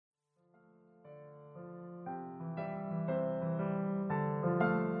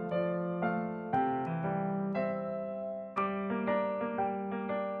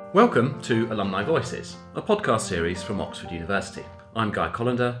Welcome to Alumni Voices, a podcast series from Oxford University. I'm Guy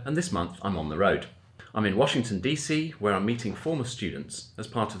Collender, and this month I'm on the road. I'm in Washington, DC, where I'm meeting former students as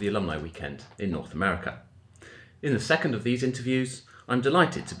part of the Alumni Weekend in North America. In the second of these interviews, I'm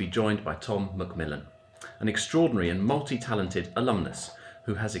delighted to be joined by Tom McMillan, an extraordinary and multi-talented alumnus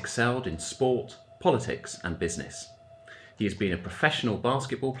who has excelled in sport, politics and business. He has been a professional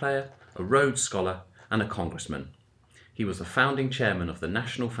basketball player, a Rhodes Scholar and a congressman. He was the founding chairman of the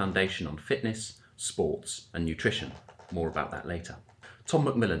National Foundation on Fitness, Sports and Nutrition. More about that later. Tom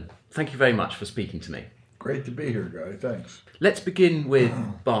McMillan, thank you very much for speaking to me. Great to be here, Guy. Thanks. Let's begin with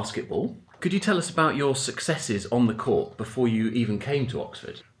basketball. Could you tell us about your successes on the court before you even came to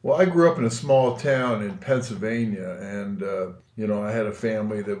Oxford? Well, I grew up in a small town in Pennsylvania, and I had a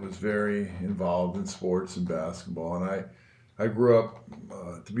family that was very involved in sports and basketball, and I grew up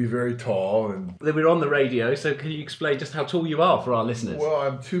to be very tall. And we're on the radio, so can you explain just how tall you are for our listeners? Well,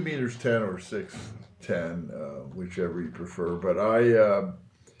 I'm 2 meters 10 or 6'10", whichever you prefer. But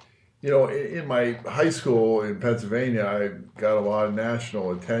in my high school in Pennsylvania, I got a lot of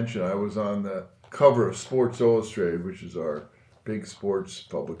national attention. I was on the cover of Sports Illustrated, which is our big sports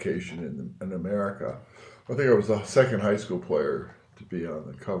publication in America. I think I was the second high school player to be on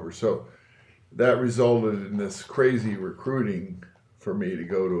the cover. So that resulted in this crazy recruiting for me to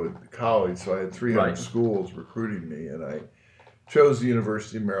go to a college. So I had 300 schools recruiting me, and I chose the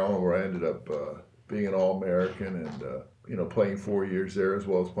University of Maryland, where I ended up being an All-American and playing 4 years there, as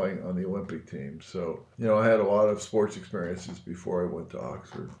well as playing on the Olympic team. So, I had a lot of sports experiences before I went to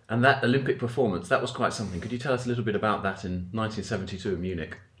Oxford. And that Olympic performance, that was quite something. Could you tell us a little bit about that in 1972 in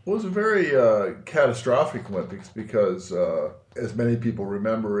Munich? It was a very catastrophic Olympics because, as many people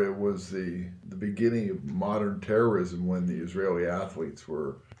remember, it was the beginning of modern terrorism when the Israeli athletes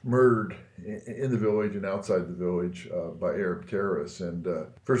were murdered in the village and outside the village by Arab terrorists. And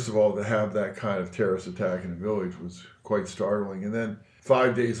first of all, to have that kind of terrorist attack in a village was quite startling. And then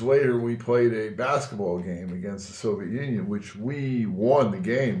 5 days later, we played a basketball game against the Soviet Union, which we won the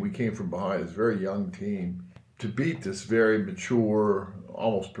game. We came from behind this very young team to beat this very mature,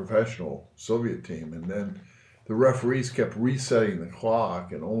 almost professional Soviet team. And then the referees kept resetting the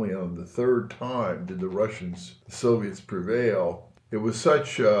clock, and only on the third time did the Soviets prevail. It was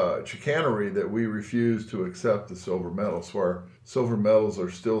such chicanery that we refused to accept the silver medals. So our silver medals are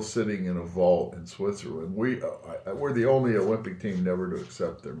still sitting in a vault in Switzerland. We're the only Olympic team never to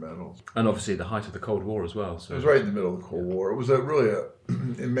accept their medals. And obviously the height of the Cold War as well. So. It was right in the middle of the Cold War. It was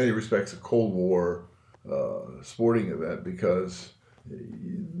in many respects, a Cold War sporting event, because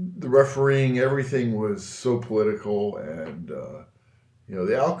the refereeing, everything was so political, and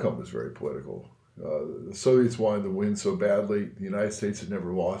the outcome was very political. The Soviets wanted to win so badly. The United States had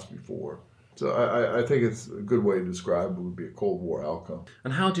never lost before. So I think it's a good way to describe it would be a Cold War outcome.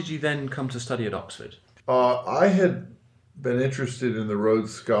 And how did you then come to study at Oxford? I had been interested in the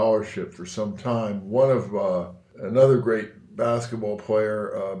Rhodes Scholarship for some time. Another great basketball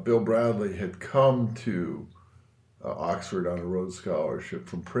player, Bill Bradley, had come to Oxford on a Rhodes Scholarship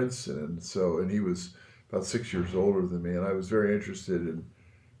from Princeton, and he was about 6 years older than me, and I was very interested in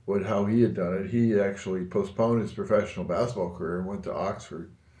how he had done it. He actually postponed his professional basketball career and went to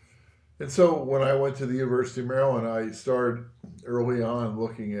Oxford. And so when I went to the University of Maryland, I started early on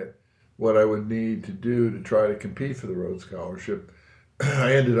looking at what I would need to do to try to compete for the Rhodes Scholarship.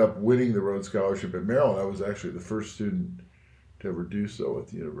 I ended up winning the Rhodes Scholarship at Maryland. I was actually the first student to ever do so at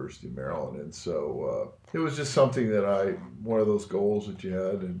the University of Maryland. And so it was just something one of those goals that you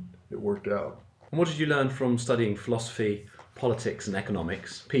had, and it worked out. And what did you learn from studying philosophy, politics and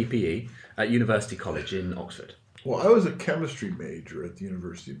economics, PPE, at University College in Oxford? Well, I was a chemistry major at the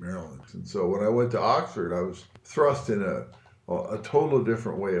University of Maryland. And so when I went to Oxford, I was thrust in a totally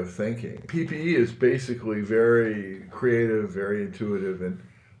different way of thinking. PPE is basically very creative, very intuitive, and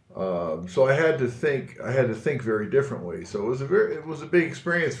so I had to think very differently. So it was a big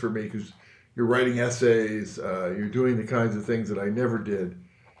experience for me, because you're writing essays, you're doing the kinds of things that I never did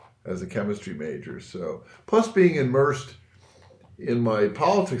as a chemistry major. So plus being immersed in my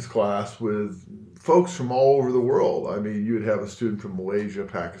politics class with folks from all over the world. I mean, you'd have a student from Malaysia,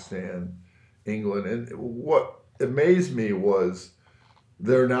 Pakistan, England, and what amazed me was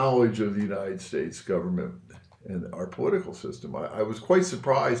their knowledge of the United States government and our political system. I was quite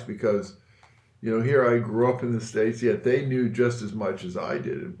surprised because, here I grew up in the States, yet they knew just as much as I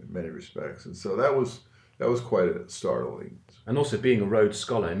did in many respects. And so that was quite startling. And also being a Rhodes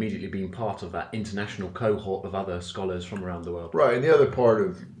Scholar, immediately being part of that international cohort of other scholars from around the world. Right, and the other part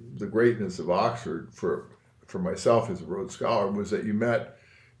of the greatness of Oxford for myself as a Rhodes Scholar was that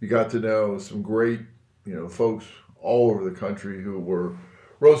you got to know some great, folks all over the country who were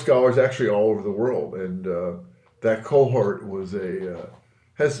Rhodes Scholars actually all over the world, and that cohort was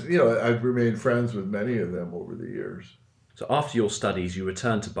I've remained friends with many of them over the years. So after your studies, you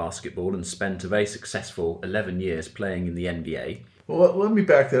returned to basketball and spent a very successful 11 years playing in the NBA. Well, let me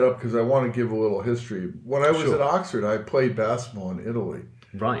back that up because I want to give a little history. When I was Sure. at Oxford, I played basketball in Italy.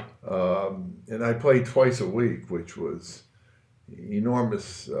 Right. And I played twice a week, which was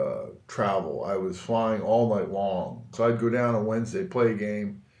enormous travel. I was flying all night long. So I'd go down on Wednesday, play a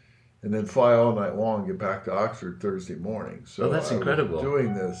game, and then fly all night long and get back to Oxford Thursday morning. So that's incredible. I was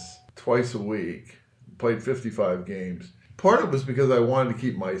doing this twice a week, played 55 games. Part of it was because I wanted to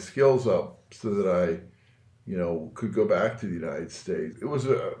keep my skills up so that I could go back to the United States. It was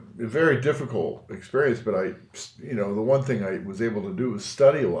a very difficult experience, but the one thing I was able to do was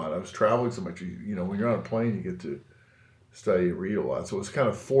study a lot. I was traveling so much. When you're on a plane, you get to study and read a lot. So it was kind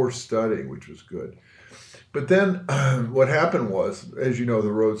of forced studying, which was good. But then what happened was, as you know,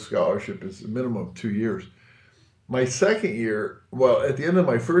 the Rhodes Scholarship is a minimum of 2 years. My second year, at the end of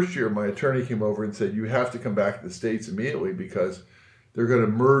my first year, my attorney came over and said, you have to come back to the States immediately because they're going to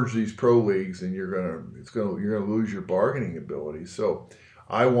merge these pro leagues and you're going to lose your bargaining ability. So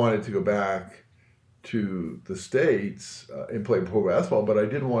I wanted to go back to the States and play pro basketball, but I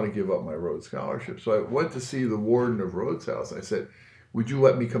didn't want to give up my Rhodes Scholarship. So I went to see the warden of Rhodes House. I said, would you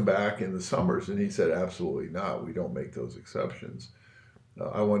let me come back in the summers? And he said, absolutely not. We don't make those exceptions.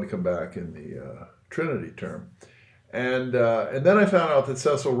 I wanted to come back in the Trinity term. And then I found out that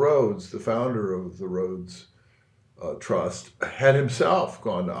Cecil Rhodes, the founder of the Rhodes Trust, had himself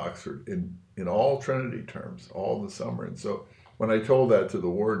gone to Oxford in all Trinity terms, all in the summer. And so when I told that to the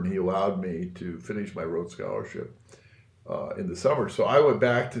warden, he allowed me to finish my Rhodes Scholarship in the summer. So I went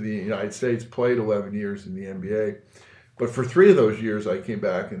back to the United States, played 11 years in the NBA. But for 3 of those years, I came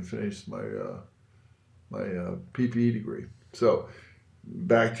back and finished my PPE degree. So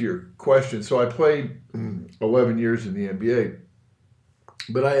back to your question. So I played 11 years in the NBA,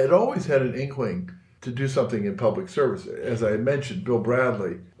 but I had always had an inkling to do something in public service. As I had mentioned, Bill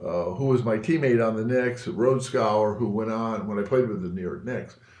Bradley, who was my teammate on the Knicks, a Rhodes Scholar who went on, when I played with the New York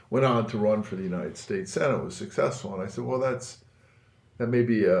Knicks, went on to run for the United States Senate, was successful. And I said, well, that may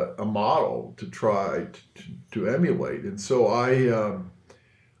be a model to try to emulate. And so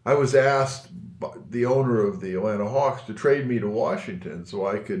I was asked by the owner of the Atlanta Hawks to trade me to Washington so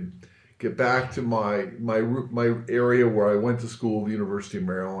I could get back to my area where I went to school, the University of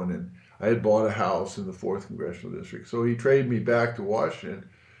Maryland, and I had bought a house in the 4th Congressional District. So he traded me back to Washington.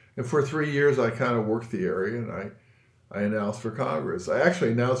 And for 3 years, I kind of worked the area, and I announced for Congress. I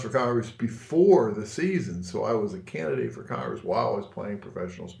actually announced for Congress before the season, so I was a candidate for Congress while I was playing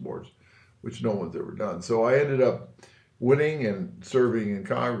professional sports, which no one's ever done. So I ended up winning and serving in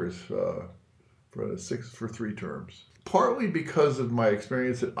Congress for 3 terms. Partly because of my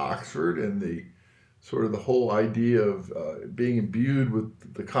experience at Oxford and the whole idea of being imbued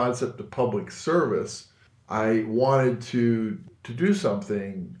with the concept of public service, I wanted to do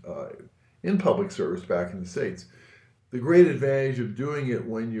something in public service back in the States. The great advantage of doing it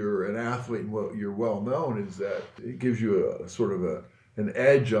when you're an athlete and you're well known is that it gives you an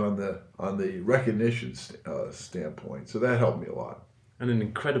edge on the recognition standpoint. So that helped me a lot. And an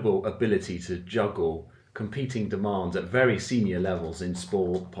incredible ability to juggle competing demands at very senior levels in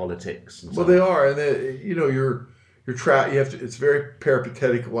sport, politics, and so on. Well, they are, and you're it's a very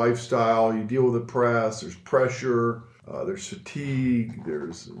peripatetic lifestyle. You deal with the press. There's pressure. There's fatigue.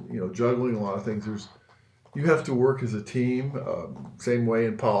 There's juggling a lot of things. You have to work as a team, same way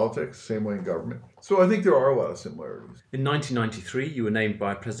in politics, same way in government. So I think there are a lot of similarities. In 1993, you were named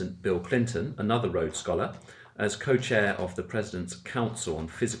by President Bill Clinton, another Rhodes Scholar, as co-chair of the President's Council on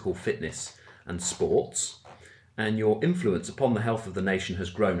Physical Fitness and Sports, and your influence upon the health of the nation has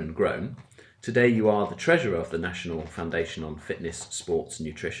grown and grown. Today you are the treasurer of the National Foundation on Fitness, Sports and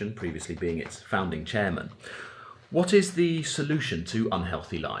Nutrition, previously being its founding chairman. What is the solution to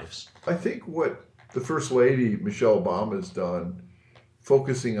unhealthy lives? I think what the First Lady, Michelle Obama, has done,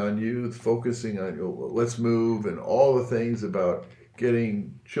 focusing on youth, focusing on let's move, and all the things about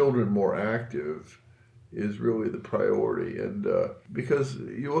getting children more active is really the priority. And because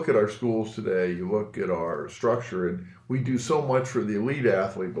you look at our schools today, you look at our structure, and we do so much for the elite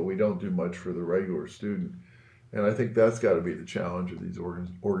athlete, but we don't do much for the regular student. And I think that's got to be the challenge of these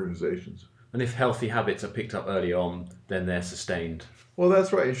organizations. And if healthy habits are picked up early on, then they're sustained. Well,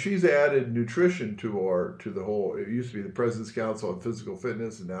 that's right. And she's added nutrition to the whole. It used to be the President's Council on Physical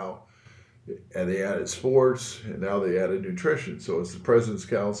Fitness, and they added sports, and now they added nutrition. So it's the President's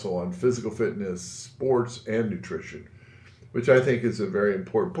Council on Physical Fitness, Sports, and Nutrition, which I think is a very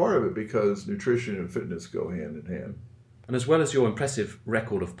important part of it because nutrition and fitness go hand in hand. And as well as your impressive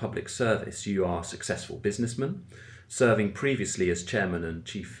record of public service, you are a successful businessman, serving previously as chairman and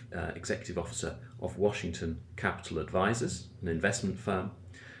chief executive officer of Washington Capital Advisors, an investment firm,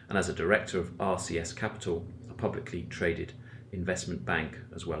 and as a director of RCS Capital, a publicly traded investment bank,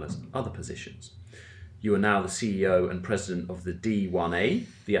 as well as other positions. You are now the CEO and president of the D1A,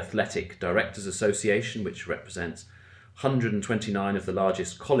 the Athletic Directors Association, which represents 129 of the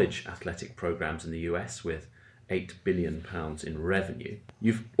largest college athletic programs in the US with £8 billion in revenue.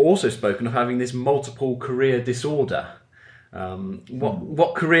 You've also spoken of having this multiple career disorder.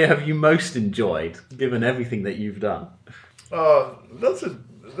 What career have you most enjoyed, given everything that you've done? That's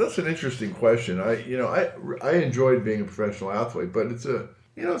an interesting question. I enjoyed being a professional athlete, but it's a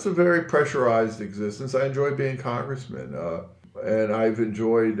very pressurized existence. I enjoy being congressman, and I've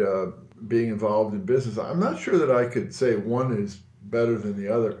enjoyed being involved in business. I'm not sure that I could say one is better than the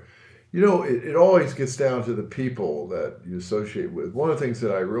other. It always gets down to the people that you associate with. One of the things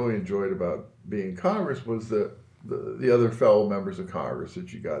that I really enjoyed about being in Congress was the other fellow members of Congress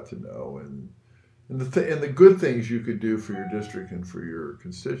that you got to know, and the good things you could do for your district and for your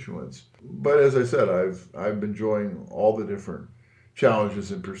constituents. But as I said, I've been enjoying all the different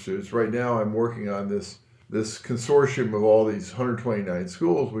challenges and pursuits. Right now, I'm working on this consortium of all these 129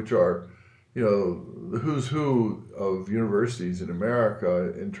 schools, which are, the who's who of universities in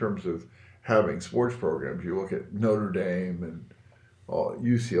America in terms of having sports programs. You look at Notre Dame and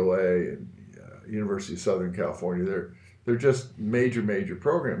UCLA and University of Southern California. They're just major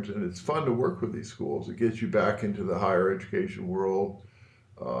programs, and it's fun to work with these schools. It gets you back into the higher education world.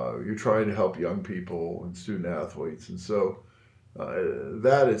 You're trying to help young people and student athletes, and so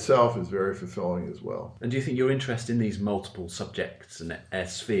that itself is very fulfilling as well. And do you think your interest in these multiple subjects and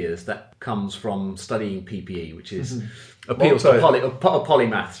spheres, that comes from studying PPE, which is appeals to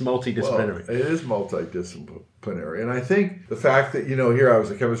polymaths, multidisciplinary? Well, it is multidisciplinary, and I think the fact that here I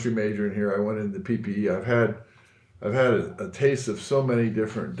was a chemistry major and here I went into PPE, I've had a taste of so many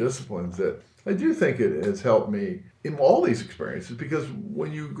different disciplines that I do think it has helped me in all these experiences, because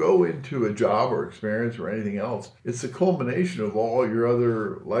when you go into a job or experience or anything else, it's the culmination of all your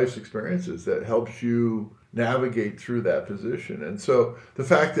other life's experiences that helps you navigate through that position. And so the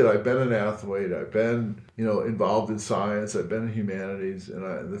fact that I've been an athlete, I've been involved in science, I've been in humanities,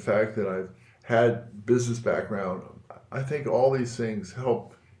 and the fact that I've had business background, I think all these things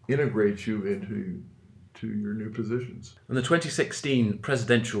help integrate you into your new positions. And the 2016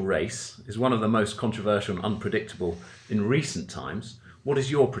 presidential race is one of the most controversial and unpredictable in recent times. What is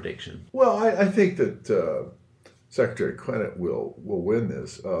your prediction? Well, I think that Secretary Clinton will win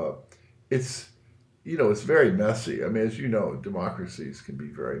this. It's very messy. I mean, as you know, democracies can be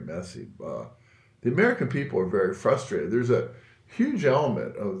very messy. The American people are very frustrated. There's a huge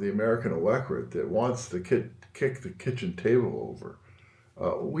element of the American electorate that wants to kick the kitchen table over.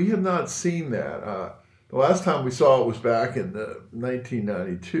 We have not seen that. The last time we saw it was back in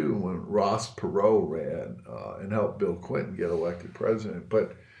 1992 when Ross Perot ran and helped Bill Clinton get elected president.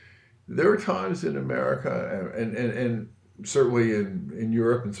 But there are times in America and certainly in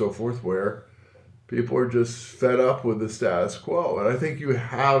Europe and so forth where people are just fed up with the status quo. And I think you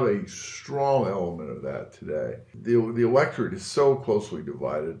have a strong element of that today. The electorate is so closely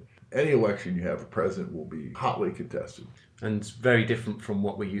divided. Any election you have a president will be hotly contested. And it's very different from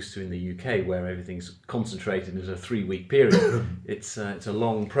what we're used to in the UK, where everything's concentrated in a 3-week period. It's a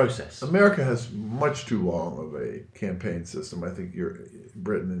long process. America has much too long of a campaign system. I think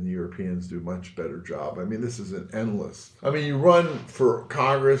Britain and the Europeans do a much better job. I mean, this is an endless. I mean, you run for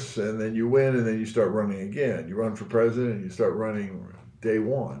Congress and then you win and then you start running again. You run for president and you start running day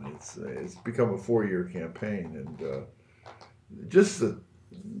one. It's become a 4-year campaign, and just the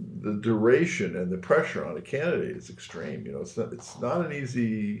duration and the pressure on a candidate is extreme. It's not an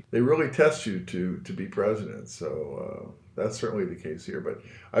easy. They really test you to be president. So that's certainly the case here. But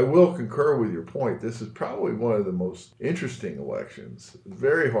I will concur with your point. This is probably one of the most interesting elections.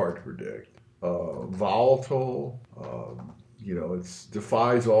 Very hard to predict. Volatile. It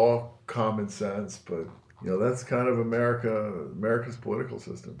defies all common sense. But that's kind of America's political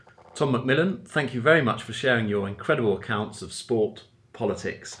system. Tom McMillan, thank you very much for sharing your incredible accounts of sport,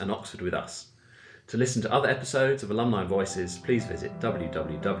 politics and Oxford with us. To listen to other episodes of Alumni Voices, please visit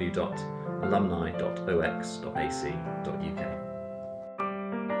www.alumni.ox.ac.uk.